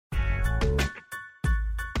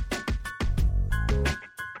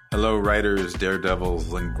Hello, writers, daredevils,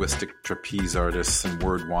 linguistic trapeze artists, and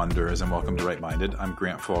word wanderers, and welcome to Right Minded. I'm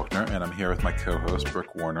Grant Faulkner, and I'm here with my co-host,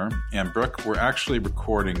 Brooke Warner. And Brooke, we're actually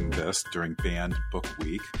recording this during Banned Book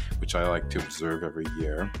Week, which I like to observe every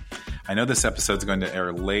year. I know this episode's going to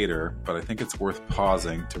air later, but I think it's worth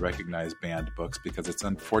pausing to recognize banned books because it's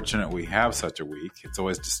unfortunate we have such a week. It's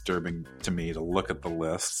always disturbing to me to look at the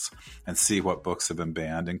lists and see what books have been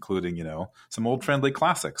banned, including, some old friendly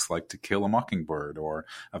classics like To Kill a Mockingbird or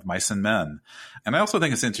Of Mice and Men. And I also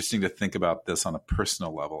think it's interesting to think about this on a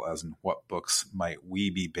personal level, as in what books might we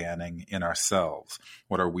be banning in ourselves?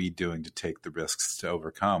 What are we doing to take the risks to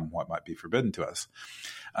overcome what might be forbidden to us?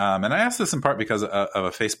 And I asked this in part because of a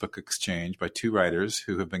Facebook exchange by two writers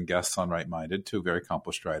who have been guests on Right Minded, two very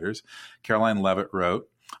accomplished writers. Caroline Levitt wrote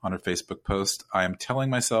on her Facebook post, "I am telling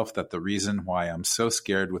myself that the reason why I'm so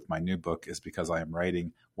scared with my new book is because I am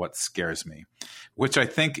writing what scares me," which I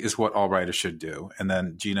think is what all writers should do. And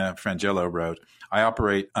then Gina Frangillo wrote, "I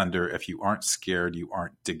operate under, if you aren't scared, you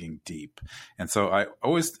aren't digging deep." And so I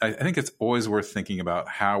think it's always worth thinking about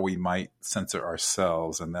how we might censor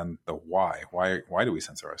ourselves, and then the why. Why do we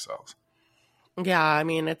censor ourselves? Yeah, I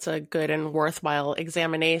mean, it's a good and worthwhile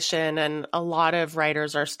examination, and a lot of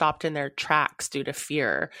writers are stopped in their tracks due to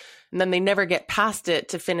fear. And then they never get past it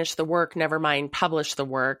to finish the work, never mind publish the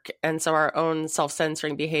work. And so our own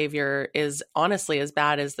self-censoring behavior is honestly as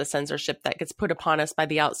bad as the censorship that gets put upon us by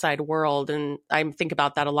the outside world. And I think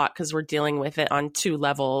about that a lot because we're dealing with it on two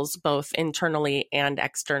levels, both internally and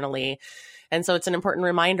externally. And so it's an important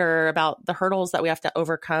reminder about the hurdles that we have to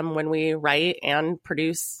overcome when we write and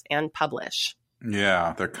produce and publish.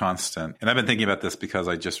 Yeah, they're constant. And I've been thinking about this because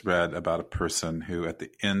I just read about a person who at the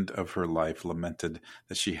end of her life lamented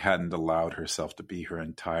that she hadn't allowed herself to be her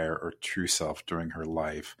entire or true self during her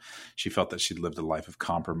life. She felt that she'd lived a life of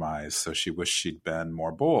compromise, so she wished she'd been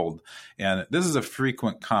more bold. And this is a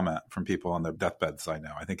frequent comment from people on their deathbeds, I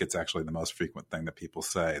know. I think it's actually the most frequent thing that people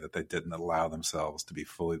say, that they didn't allow themselves to be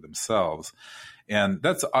fully themselves. And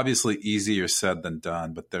that's obviously easier said than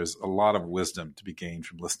done, but there's a lot of wisdom to be gained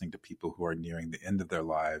from listening to people who are nearing the end of their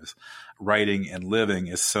lives. Writing and living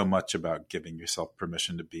is so much about giving yourself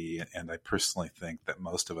permission to be. And I personally think that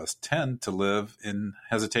most of us tend to live in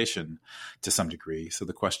hesitation to some degree. So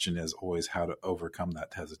the question is always how to overcome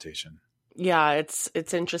that hesitation. Yeah, it's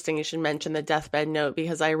interesting you should mention the deathbed note,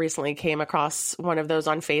 because I recently came across one of those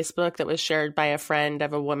on Facebook that was shared by a friend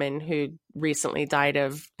of a woman who recently died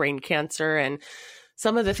of brain cancer. And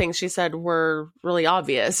some of the things she said were really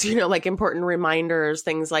obvious, like important reminders,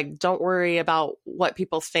 things like don't worry about what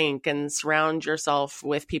people think and surround yourself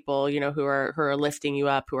with people, who are lifting you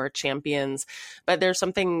up, who are champions. But there's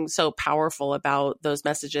something so powerful about those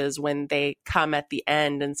messages when they come at the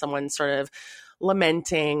end and someone's sort of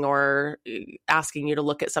lamenting or asking you to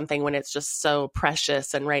look at something when it's just so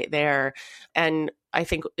precious and right there. And I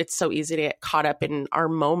think it's so easy to get caught up in our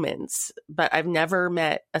moments, but I've never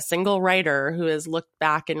met a single writer who has looked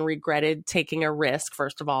back and regretted taking a risk,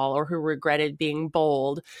 first of all, or who regretted being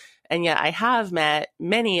bold. And yet I have met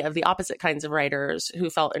many of the opposite kinds of writers who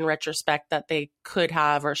felt in retrospect that they could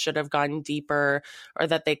have or should have gone deeper, or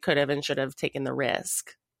that they could have and should have taken the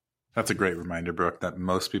risk. That's a great reminder, Brooke, that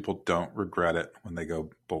most people don't regret it when they go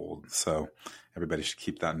bold. So everybody should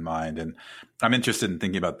keep that in mind. And I'm interested in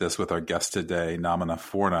thinking about this with our guest today, Namina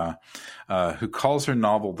Forna, who calls her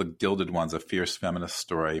novel The Gilded Ones a fierce feminist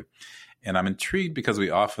story. And I'm intrigued because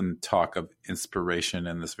we often talk of inspiration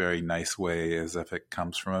in this very nice way, as if it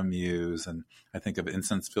comes from a muse. And I think of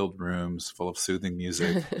incense-filled rooms full of soothing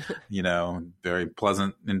music, very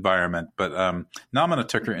pleasant environment. But Namina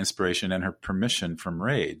took her inspiration and her permission from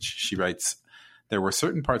Rage. She writes, "There were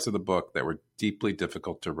certain parts of the book that were deeply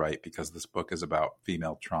difficult to write because this book is about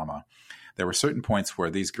female trauma. There were certain points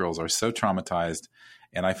where these girls are so traumatized,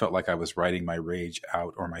 and I felt like I was writing my rage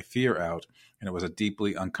out or my fear out, and it was a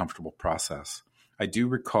deeply uncomfortable process. I do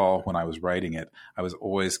recall when I was writing it, I was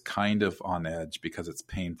always kind of on edge because it's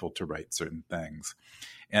painful to write certain things."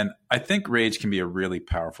 And I think rage can be a really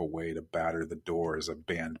powerful way to batter the doors of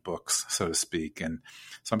banned books, so to speak. And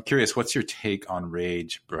so I'm curious, what's your take on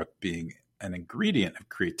rage, Brooke, being an ingredient of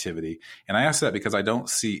creativity? And I ask that because I don't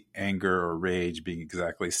see anger or rage being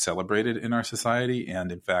exactly celebrated in our society.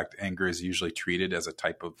 And in fact, anger is usually treated as a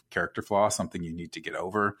type of character flaw, something you need to get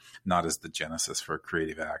over, not as the genesis for a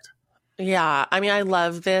creative act. Yeah, I mean, I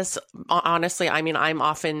love this. Honestly, I mean, I'm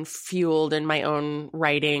often fueled in my own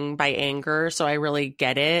writing by anger, so I really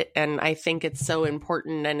get it. And I think it's so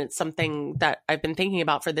important. And it's something that I've been thinking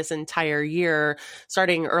about for this entire year,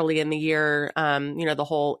 starting early in the year. The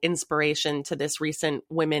whole inspiration to this recent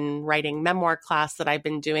women writing memoir class that I've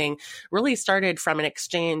been doing really started from an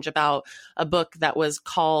exchange about a book that was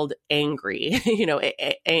called Angry,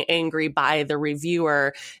 angry by the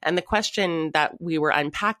reviewer. And the question that we were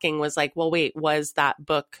unpacking was like, well, wait, was that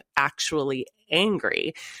book actually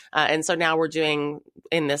angry? And so now we're doing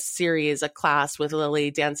in this series a class with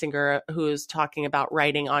Lily Danziger, who's talking about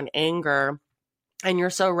writing on anger. And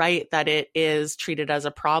you're so right that it is treated as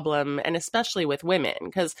a problem, and especially with women,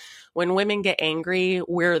 because when women get angry,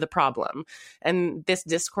 we're the problem. And this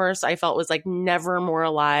discourse I felt was like never more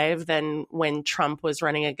alive than when Trump was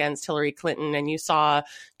running against Hillary Clinton. And you saw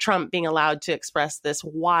Trump being allowed to express this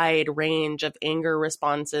wide range of anger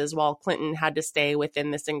responses while Clinton had to stay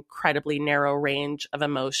within this incredibly narrow range of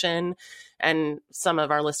emotion. And some of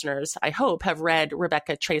our listeners, I hope, have read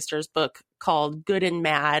Rebecca Traister's book called Good and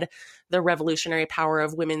Mad: The Revolutionary Power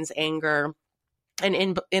of Women's Anger.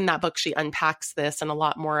 And in that book, she unpacks this and a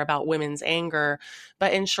lot more about women's anger.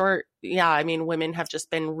 But in short, yeah, I mean, women have just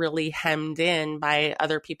been really hemmed in by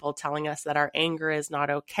other people telling us that our anger is not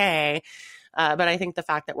okay. But I think the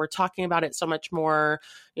fact that we're talking about it so much more,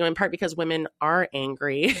 in part because women are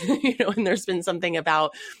angry, and there's been something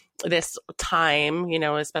about this time,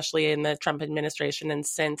 especially in the Trump administration and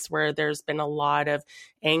since, where there's been a lot of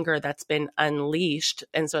anger that's been unleashed.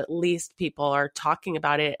 And so at least people are talking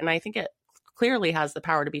about it. And I think it clearly has the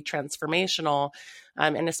power to be transformational.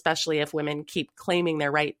 And especially if women keep claiming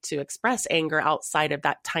their right to express anger outside of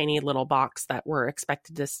that tiny little box that we're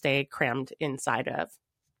expected to stay crammed inside of.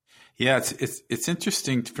 Yeah, it's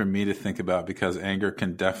interesting for me to think about, because anger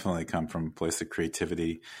can definitely come from a place of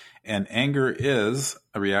creativity. And anger is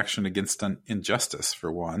a reaction against an injustice,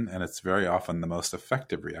 for one, and it's very often the most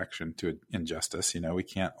effective reaction to injustice. We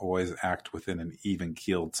can't always act within an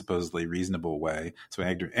even-keeled, supposedly reasonable way. So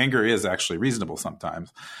anger is actually reasonable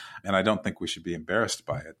sometimes. And I don't think we should be embarrassed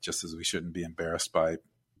by it, just as we shouldn't be embarrassed by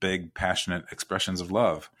big, passionate expressions of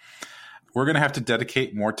love. We're going to have to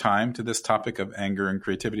dedicate more time to this topic of anger and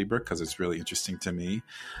creativity, Brooke, because it's really interesting to me.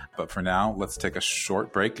 But for now, let's take a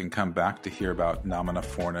short break and come back to hear about Namina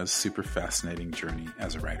Forna's super fascinating journey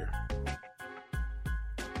as a writer.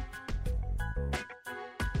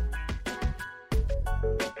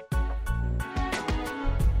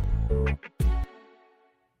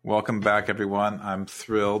 Welcome back, everyone. I'm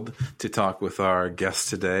thrilled to talk with our guest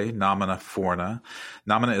today, Namina Forna.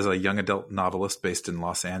 Namina is a young adult novelist based in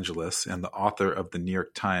Los Angeles and the author of the New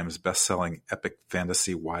York Times bestselling epic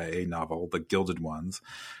fantasy YA novel, The Gilded Ones,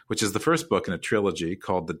 which is the first book in a trilogy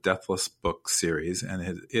called the Deathless Book series,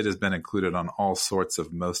 and it has been included on all sorts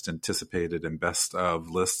of most anticipated and best of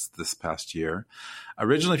lists this past year.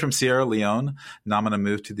 Originally from Sierra Leone, Namina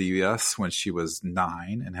moved to the U.S. when she was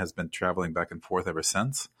 9 and has been traveling back and forth ever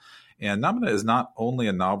since. And Namina is not only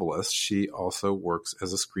a novelist, she also works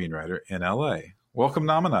as a screenwriter in L.A. Welcome,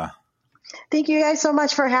 Namina. Thank you guys so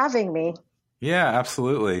much for having me. Yeah,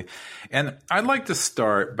 absolutely. And I'd like to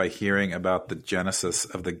start by hearing about the genesis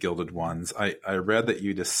of The Gilded Ones. I read that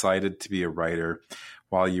you decided to be a writer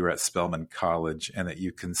while you were at Spelman College, and that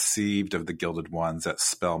you conceived of The Gilded Ones at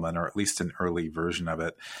Spelman, or at least an early version of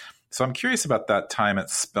it. So I'm curious about that time at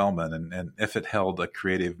Spelman and if it held a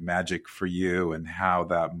creative magic for you and how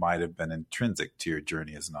that might have been intrinsic to your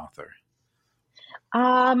journey as an author.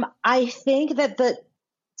 I think that the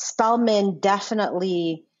Spelman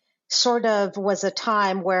definitely sort of was a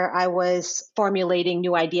time where I was formulating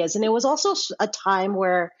new ideas. And it was also a time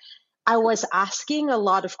where I was asking a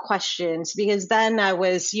lot of questions, because then I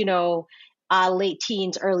was, late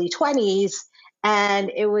teens, early 20s.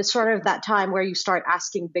 And it was sort of that time where you start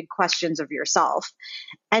asking big questions of yourself.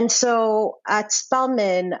 And so at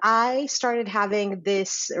Spelman, I started having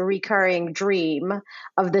this recurring dream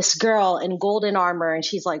of this girl in golden armor, and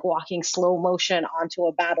she's like walking slow motion onto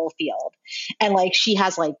a battlefield. And like she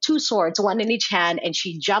has like 2 swords, one in each hand, and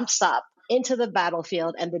she jumps up into the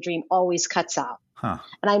battlefield, and the dream always cuts out. Huh.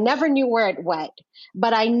 And I never knew where it went,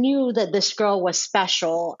 but I knew that this girl was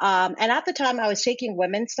special. And at the time I was taking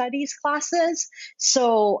women's studies classes.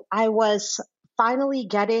 So I was finally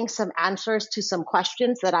getting some answers to some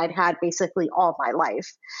questions that I'd had basically all my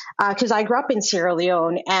life. Because I grew up in Sierra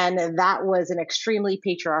Leone, and that was an extremely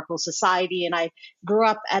patriarchal society. And I grew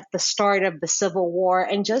up at the start of the Civil War,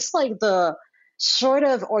 and just like the sort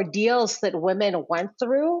of ordeals that women went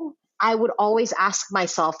through, I would always ask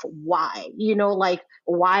myself why, like,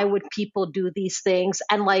 why would people do these things?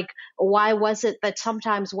 And like, why was it that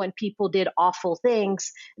sometimes when people did awful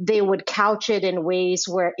things, they would couch it in ways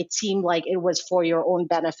where it seemed like it was for your own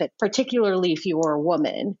benefit, particularly if you were a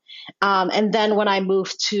woman. And then when I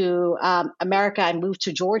moved to America, I moved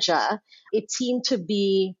to Georgia, it seemed to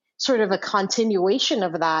be sort of a continuation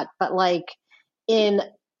of that, but like in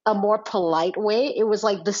a more polite way. It was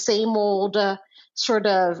like the same old sort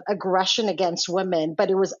of aggression against women, but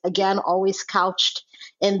it was again always couched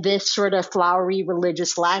in this sort of flowery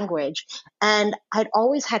religious language. And I'd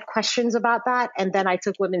always had questions about that. And then I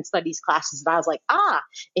took women's studies classes and I was like,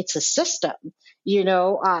 it's a system.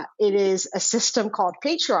 It is a system called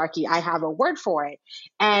patriarchy. I have a word for it.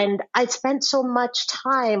 And I'd spent so much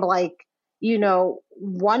time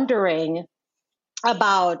wondering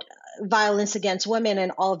about violence against women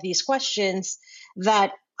and all of these questions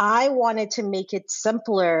that I wanted to make it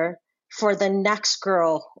simpler for the next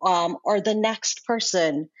girl or the next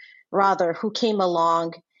person, rather, who came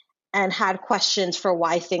along and had questions for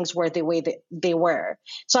why things were the way that they were.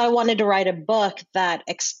 So I wanted to write a book that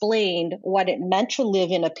explained what it meant to live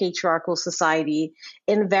in a patriarchal society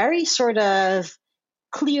in very sort of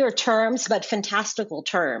clear terms, but fantastical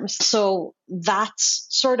terms. So that's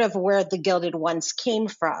sort of where The Gilded Ones came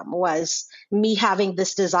from, was me having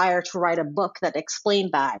this desire to write a book that explained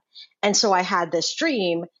that. And so I had this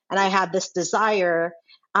dream and I had this desire,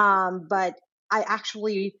 but I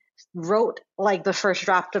actually wrote like the first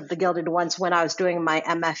draft of The Gilded Ones when I was doing my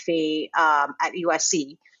MFA at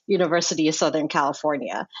USC, University of Southern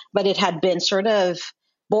California. But it had been sort of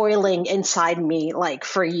boiling inside me like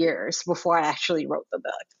for years before I actually wrote the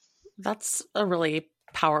book. That's a really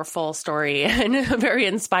powerful story and very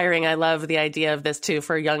inspiring. I love the idea of this too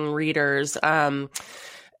for young readers.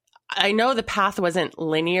 I know the path wasn't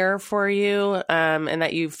linear for you, and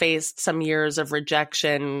that you faced some years of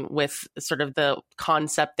rejection with sort of the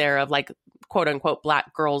concept there of like, quote unquote,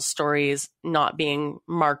 Black girls' stories not being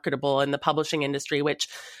marketable in the publishing industry, which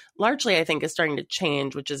largely I think is starting to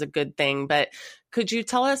change, which is a good thing. But could you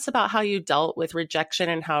tell us about how you dealt with rejection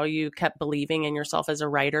and how you kept believing in yourself as a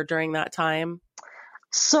writer during that time?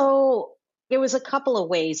 So it was a couple of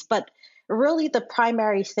ways, but really the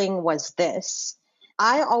primary thing was this.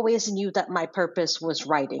 I always knew that my purpose was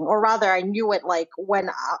writing, or rather I knew it like when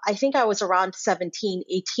I think I was around 17,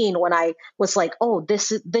 18 when I was like, oh,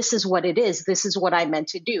 this is what it is. This is what I meant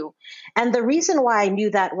to do. And the reason why I knew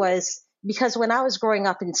that was because when I was growing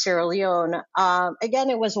up in Sierra Leone, again,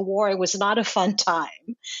 it was a war. It was not a fun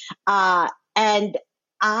time. And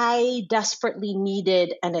I desperately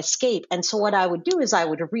needed an escape. And so what I would do is I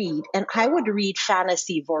would read, and I would read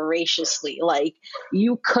fantasy voraciously. Like,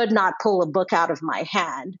 you could not pull a book out of my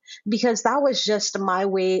hand, because that was just my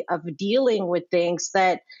way of dealing with things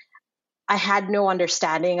that I had no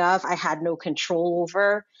understanding of. I had no control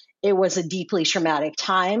over. It was a deeply traumatic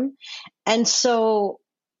time. And so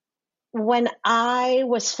when I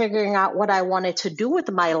was figuring out what I wanted to do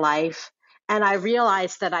with my life, and I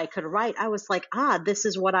realized that I could write, I was like, this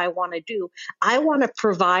is what I want to do. I want to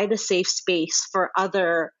provide a safe space for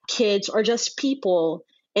other kids or just people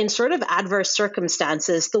in sort of adverse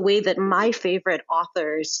circumstances, the way that my favorite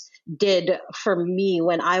authors did for me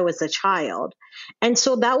when I was a child. And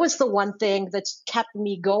so that was the one thing that's kept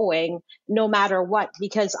me going no matter what,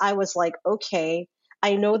 because I was like, okay,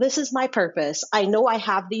 I know this is my purpose. I know I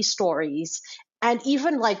have these stories. And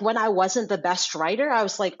even like when I wasn't the best writer, I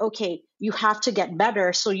was like, okay, you have to get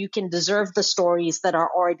better so you can deserve the stories that are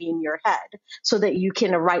already in your head so that you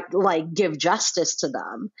can give justice to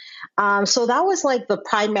them. So that was like the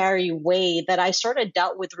primary way that I sort of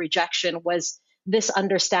dealt with rejection, was this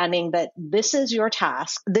understanding that this is your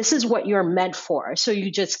task. This is what you're meant for. So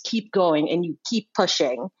you just keep going and you keep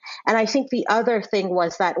pushing. And I think the other thing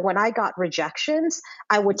was that when I got rejections,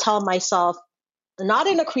 I would tell myself, not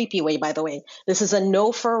in a creepy way, by the way, this is a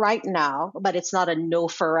no for right now, but it's not a no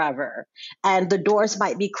forever. And the doors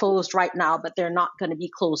might be closed right now, but they're not going to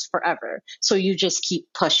be closed forever. So you just keep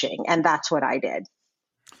pushing. And that's what I did.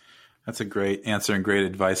 That's a great answer and great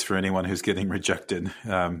advice for anyone who's getting rejected.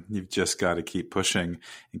 You've just got to keep pushing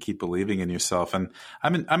and keep believing in yourself. And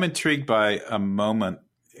I'm intrigued by a moment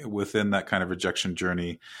within that kind of rejection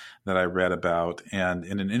journey that I read about. And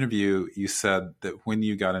in an interview, you said that when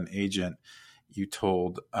you got an agent, you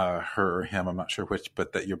told her or him, I'm not sure which,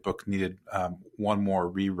 but that your book needed one more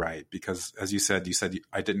rewrite because, as you said,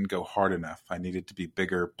 I didn't go hard enough. I needed to be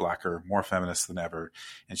bigger, blacker, more feminist than ever.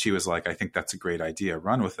 And she was like, I think that's a great idea.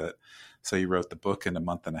 Run with it. So you wrote the book in a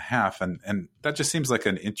month and a half. And that just seems like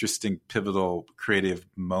an interesting, pivotal, creative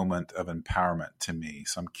moment of empowerment to me.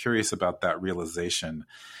 So I'm curious about that realization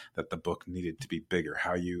that the book needed to be bigger,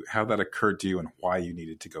 how that occurred to you and why you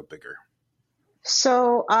needed to go bigger.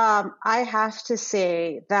 So I have to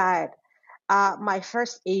say that my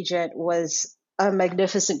first agent was a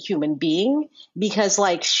magnificent human being because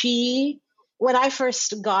when I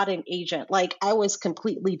first got an agent, like I was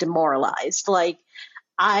completely demoralized. Like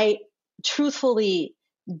I truthfully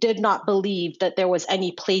did not believe that there was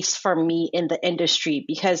any place for me in the industry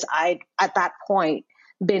because I, at that point,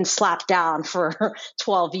 been slapped down for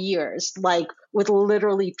 12 years, like with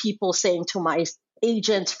literally people saying to my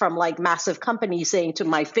agents from like massive companies saying to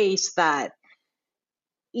my face that,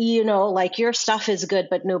 like your stuff is good,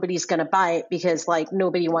 but nobody's going to buy it because like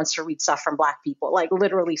nobody wants to read stuff from Black people. Like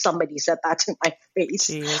literally somebody said that to my face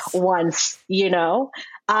Jeez. once.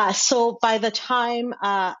 So by the time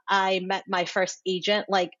I met my first agent,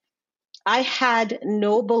 like I had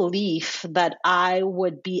no belief that I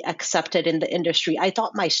would be accepted in the industry. I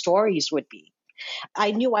thought my stories would be. I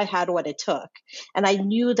knew I had what it took. And I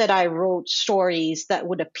knew that I wrote stories that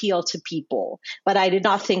would appeal to people. But I did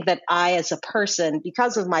not think that I, as a person,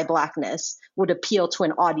 because of my Blackness, would appeal to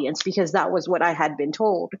an audience because that was what I had been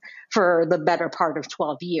told for the better part of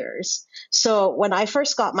 12 years. So when I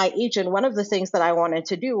first got my agent, one of the things that I wanted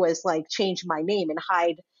to do was like change my name and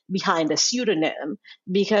hide behind a pseudonym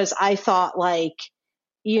because I thought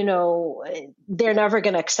they're never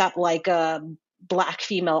going to accept like a Black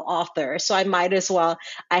female author. So I might as well,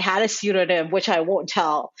 I had a pseudonym, which I won't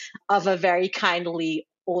tell, of a very kindly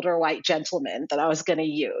older white gentleman that I was going to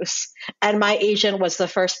use. And my agent was the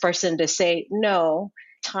first person to say, no,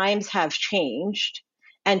 times have changed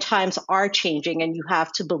and times are changing. And you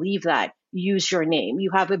have to believe that. Use your name. You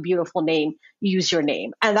have a beautiful name. Use your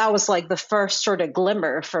name. And that was like the first sort of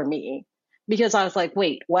glimmer for me because I was like,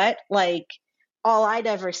 wait, what? Like, all I'd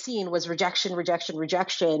ever seen was rejection, rejection,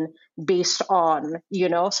 rejection based on,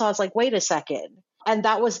 so I was like, wait a second. And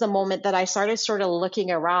that was the moment that I started sort of looking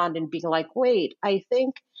around and being like, wait, I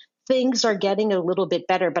think things are getting a little bit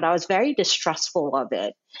better, but I was very distrustful of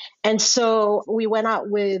it. And so we went out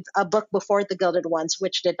with a book before The Gilded Ones,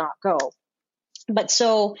 which did not go. But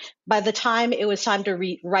so by the time it was time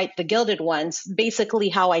to write The Gilded Ones, basically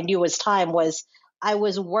how I knew it was time was I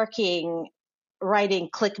was writing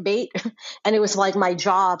clickbait and it was like my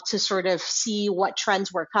job to sort of see what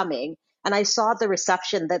trends were coming. And I saw the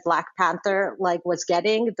reception that Black Panther like was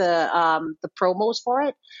getting, the promos for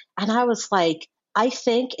it. And I was like, I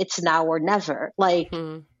think it's now or never. Like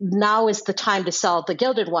now is the time to sell The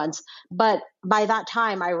Gilded Ones. But by that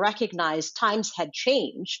time, I recognized times had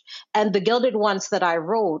changed. And The Gilded Ones that I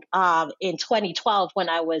wrote in 2012 when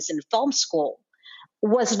I was in film school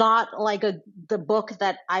was not like the book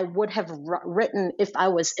that I would have written if I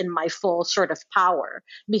was in my full sort of power,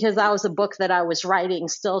 because that was a book that I was writing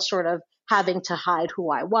still sort of having to hide who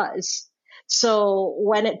I was. So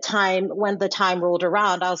when the time rolled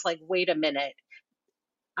around, I was like, wait a minute,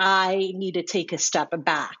 I need to take a step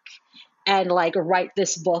back and like write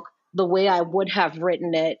this book the way I would have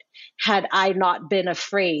written it had I not been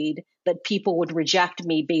afraid that people would reject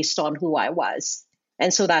me based on who I was.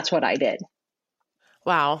 And so that's what I did.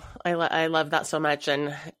 Wow. I love that so much.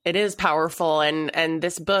 And it is powerful. And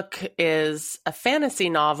this book is a fantasy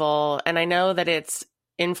novel. And I know that it's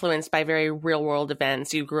influenced by very real world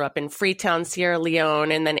events. You grew up in Freetown, Sierra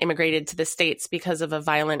Leone, and then immigrated to the States because of a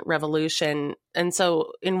violent revolution. And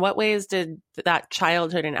so in what ways did that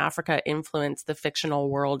childhood in Africa influence the fictional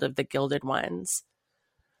world of The Gilded Ones?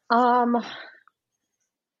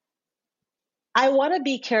 I want to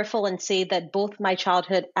be careful and say that both my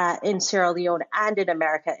childhood in Sierra Leone and in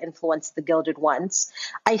America influenced The Gilded Ones.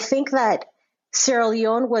 I think that Sierra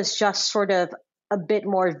Leone was just sort of a bit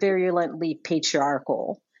more virulently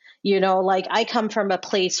patriarchal. Like I come from a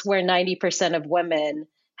place where 90% of women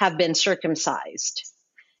have been circumcised.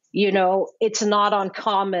 It's not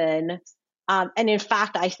uncommon. And in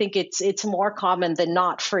fact, I think it's more common than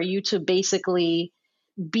not for you to basically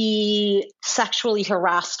be sexually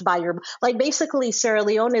harassed by basically Sierra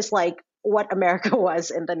Leone is like what America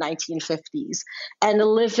was in the 1950s. And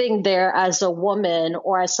living there as a woman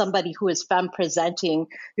or as somebody who is femme presenting,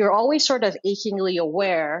 you're always sort of achingly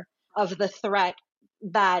aware of the threat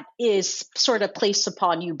that is sort of placed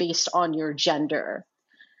upon you based on your gender,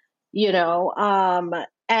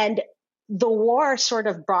 and the war sort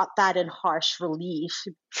of brought that in harsh relief.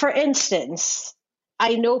 For instance,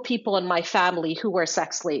 I know people in my family who were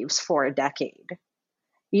sex slaves for a decade.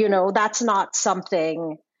 That's not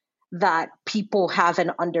something that people have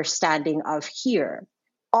an understanding of here.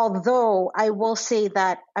 Although I will say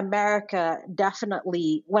that America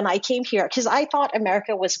definitely, when I came here, because I thought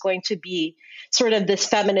America was going to be sort of this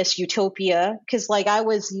feminist utopia, because like I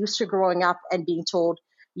was used to growing up and being told,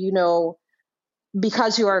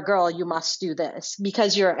 because you're a girl, you must do this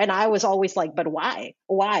and I was always like, but why?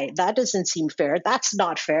 Why? That doesn't seem fair. That's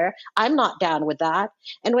not fair. I'm not down with that.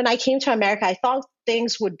 And when I came to America, I thought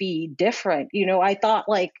things would be different. I thought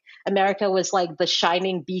like America was like the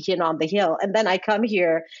shining beacon on the hill. And then I come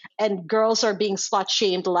here and girls are being slut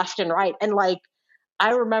shamed left and right. And like,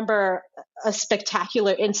 I remember a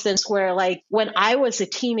spectacular instance where like when I was a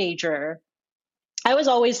teenager, I was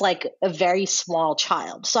always like a very small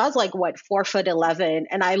child. So I was like, 4'11",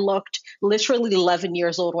 and I looked literally 11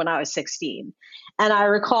 years old when I was 16. And I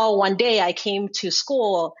recall one day I came to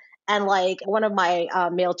school and like one of my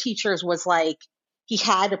male teachers was like, he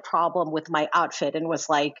had a problem with my outfit and was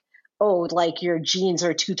like, oh, like your jeans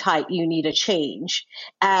are too tight, you need a change.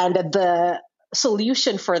 And the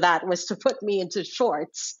solution for that was to put me into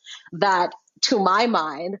shorts that to my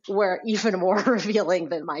mind were even more revealing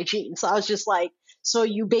than my jeans. So I was just like, so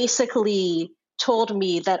you basically told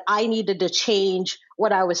me that I needed to change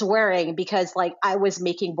what I was wearing because like I was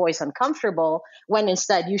making boys uncomfortable, when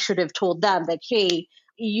instead you should have told them that, hey,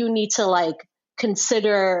 you need to like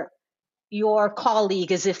consider your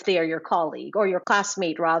colleague as if they are your colleague, or your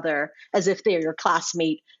classmate rather as if they're your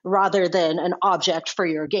classmate, rather than an object for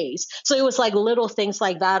your gaze. So it was like little things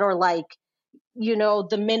like that, or like,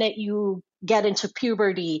 the minute you get into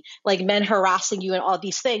puberty, like men harassing you and all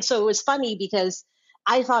these things. So it was funny because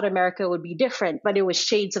I thought America would be different, but it was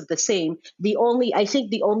shades of the same. I think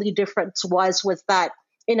the only difference was that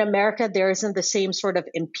in America, there isn't the same sort of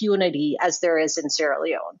impunity as there is in Sierra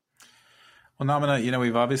Leone. Well, Namina,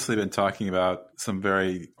 we've obviously been talking about some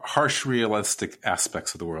very harsh, realistic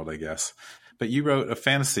aspects of the world, I guess. But you wrote a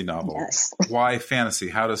fantasy novel. Yes. Why fantasy?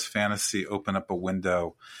 How does fantasy open up a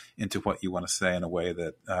window into what you want to say in a way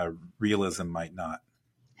that realism might not?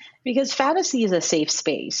 Because fantasy is a safe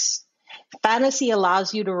space. Fantasy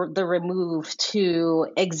allows you the remove to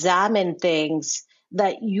examine things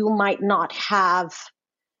that you might not have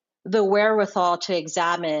the wherewithal to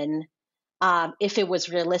examine if it was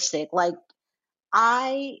realistic. Like,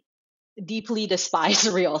 I deeply despise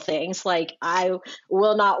real things. Like, I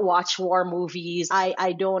will not watch war movies.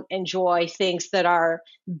 I don't enjoy things that are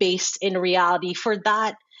based in reality for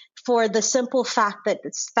the simple fact that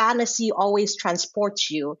fantasy always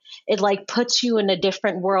transports you. It like puts you in a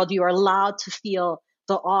different world. You're allowed to feel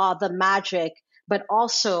the awe, the magic, but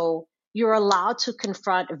also you're allowed to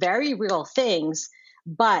confront very real things.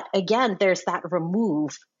 But again, there's that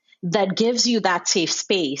remove that gives you that safe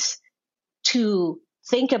space to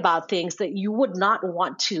think about things that you would not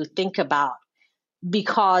want to think about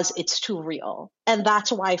because it's too real. And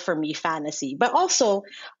that's why for me, fantasy. But also,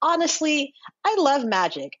 honestly, I love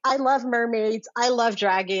magic. I love mermaids. I love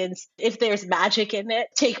dragons. If there's magic in it,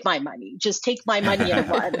 take my money. Just take my money and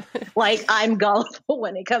run. Like, I'm gullible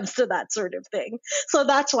when it comes to that sort of thing. So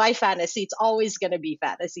that's why fantasy, it's always going to be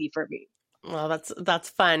fantasy for me. Well, that's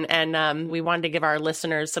fun. And we wanted to give our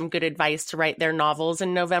listeners some good advice to write their novels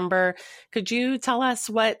in November. Could you tell us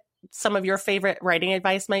what some of your favorite writing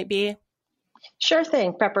advice might be? Sure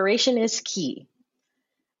thing. Preparation is key.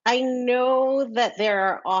 I know that there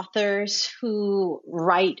are authors who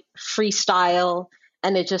write freestyle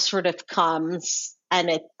and it just sort of comes and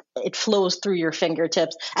it flows through your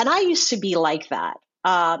fingertips. And I used to be like that.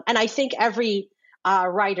 And I think every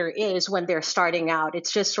writer is when they're starting out.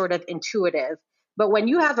 It's just sort of intuitive. But when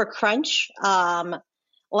you have a crunch,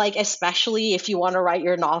 like especially if you want to write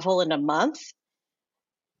your novel in a month,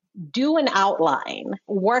 do an outline,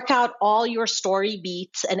 work out all your story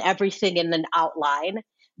beats and everything in an outline,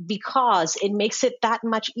 because it makes it that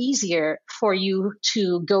much easier for you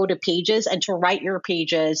to go to pages and to write your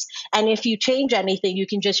pages. And if you change anything, you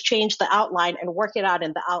can just change the outline and work it out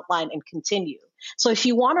in the outline and continue. So if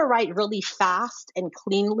you want to write really fast and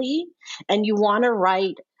cleanly, and you want to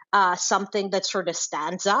write something that sort of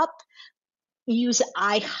stands up,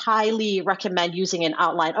 I highly recommend using an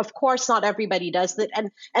outline. Of course, not everybody does that,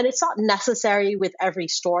 and it's not necessary with every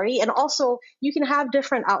story. And also, you can have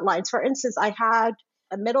different outlines. For instance, I had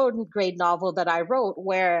a middle grade novel that I wrote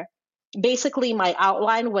where basically my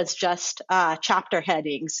outline was just chapter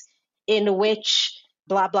headings in which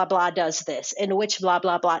blah, blah, blah does this, in which blah,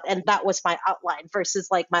 blah, blah. And that was my outline versus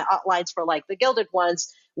like my outlines for like the Gilded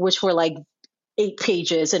Ones, which were like 8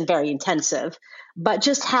 pages and very intensive, but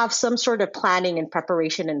just have some sort of planning and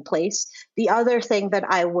preparation in place. The other thing that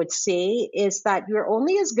I would say is that you're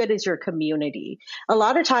only as good as your community. A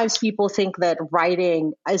lot of times people think that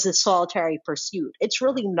writing is a solitary pursuit. It's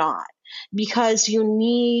really not, because you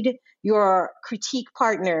need your critique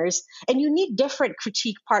partners, and you need different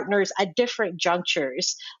critique partners at different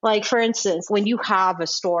junctures. Like, for instance, when you have a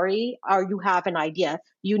story or you have an idea,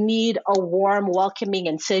 you need a warm, welcoming,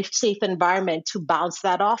 and safe environment to bounce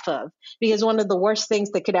that off of. Because one of the worst things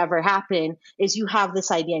that could ever happen is you have this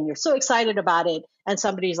idea and you're so excited about it, and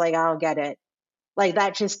somebody's like, I don't get it. Like,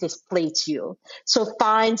 that just deflates you. So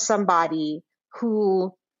find somebody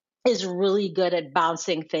who is really good at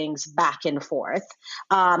bouncing things back and forth.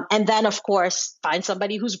 And then, of course, find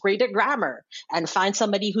somebody who's great at grammar, and find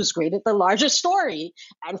somebody who's great at the larger story,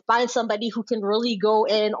 and find somebody who can really go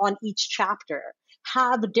in on each chapter.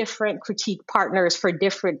 Have different critique partners for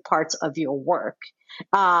different parts of your work,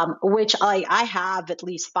 which I have at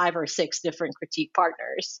least 5 or 6 different critique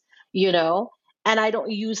partners, and I don't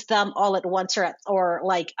use them all at once or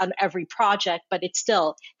like on every project, but it's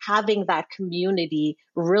still, having that community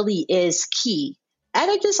really is key. And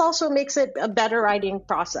it just also makes it a better writing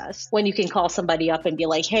process when you can call somebody up and be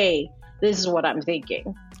like, hey, this is what I'm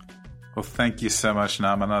thinking. Well, thank you so much,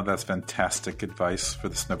 Namina. That's fantastic advice for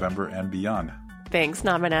this November and beyond. Thanks,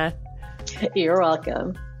 Namina. You're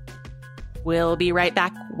welcome. We'll be right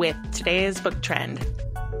back with today's book trend.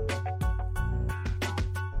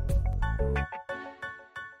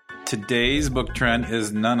 Today's book trend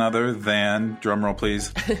is none other than, drumroll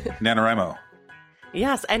please, NaNoWriMo.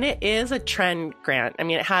 Yes, and it is a trend, Grant. I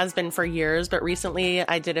mean, it has been for years, but recently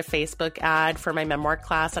I did a Facebook ad for my memoir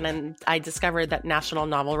class, and I discovered that National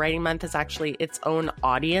Novel Writing Month is actually its own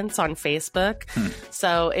audience on Facebook.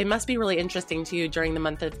 So it must be really interesting to you during the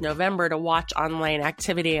month of November to watch online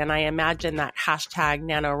activity, and I imagine that hashtag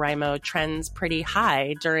NaNoWriMo trends pretty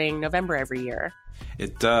high during November every year.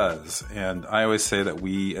 It does. And I always say that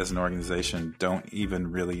we as an organization don't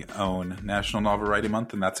even really own National Novel Writing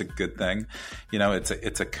Month, and that's a good thing.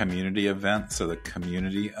 It's a community event, so the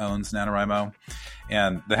community owns NaNoWriMo.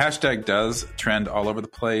 And the hashtag does trend all over the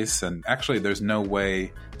place. And actually, there's no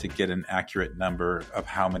way to get an accurate number of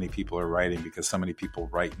how many people are writing, because so many people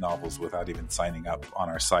write novels without even signing up on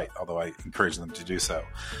our site, although I encourage them to do so.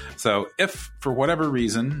 So if, for whatever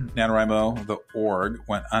reason, NaNoWriMo, the org,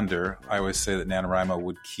 went under, I always say that NaNoWriMo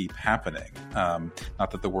would keep happening.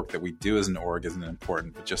 Not that the work that we do as an org isn't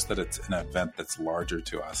important, but just that it's an event that's larger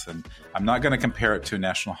to us. And I'm not going to compare it to a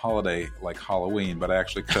national holiday like Halloween, but I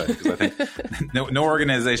actually could, because I think no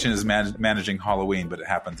organization is managing Halloween, but it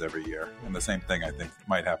happens every year. And the same thing, I think,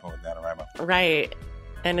 might happen with NaNoWriMo. Right.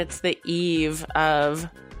 And it's the eve of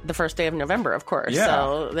the first day of November, of course. Yeah.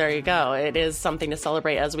 So there you go. It is something to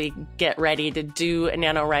celebrate as we get ready to do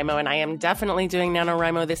NaNoWriMo. And I am definitely doing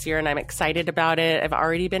NaNoWriMo this year, and I'm excited about it. I've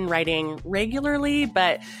already been writing regularly,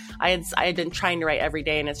 but I had been trying to write every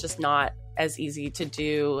day, and it's just not as easy to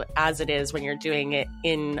do as it is when you're doing it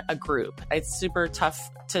in a group. It's super tough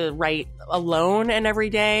to write alone and every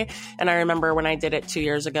day. And I remember when I did it 2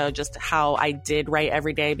 years ago, just how I did write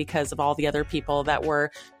every day because of all the other people that were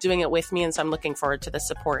doing it with me. And so I'm looking forward to the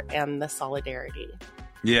support and the solidarity.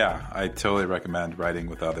 Yeah, I totally recommend writing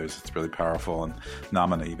with others. It's really powerful. And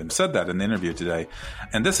Namina even said that in the interview today.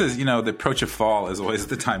 And this is, the approach of fall is always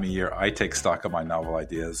the time of year I take stock of my novel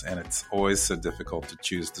ideas. And it's always so difficult to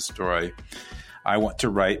choose the story I want to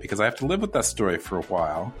write, because I have to live with that story for a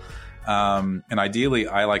while. And ideally,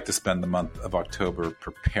 I like to spend the month of October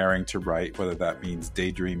preparing to write, whether that means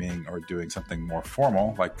daydreaming or doing something more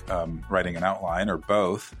formal, like writing an outline, or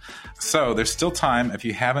both. So there's still time. If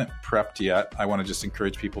you haven't prepped yet, I want to just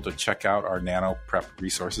encourage people to check out our Nano Prep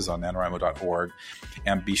resources on NaNoWriMo.org,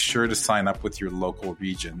 and be sure to sign up with your local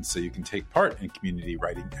region so you can take part in community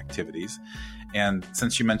writing activities. And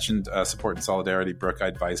since you mentioned support and solidarity, Brooke, I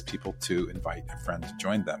advise people to invite a friend to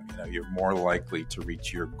join them. You're more likely to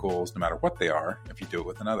reach your goals, no matter what they are, if you do it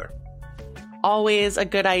with another. Always a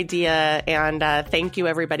good idea. And thank you,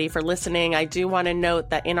 everybody, for listening. I do want to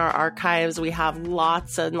note that in our archives, we have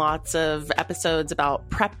lots and lots of episodes about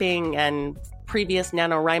prepping and previous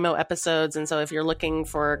NaNoWriMo episodes. And so if you're looking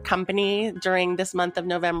for company during this month of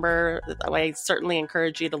November, I certainly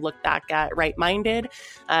encourage you to look back at Right Minded.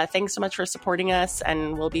 Thanks so much for supporting us.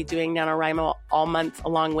 And we'll be doing NaNoWriMo all month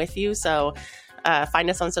along with you. So find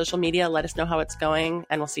us on social media. Let us know how it's going.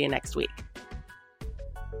 And we'll see you next week.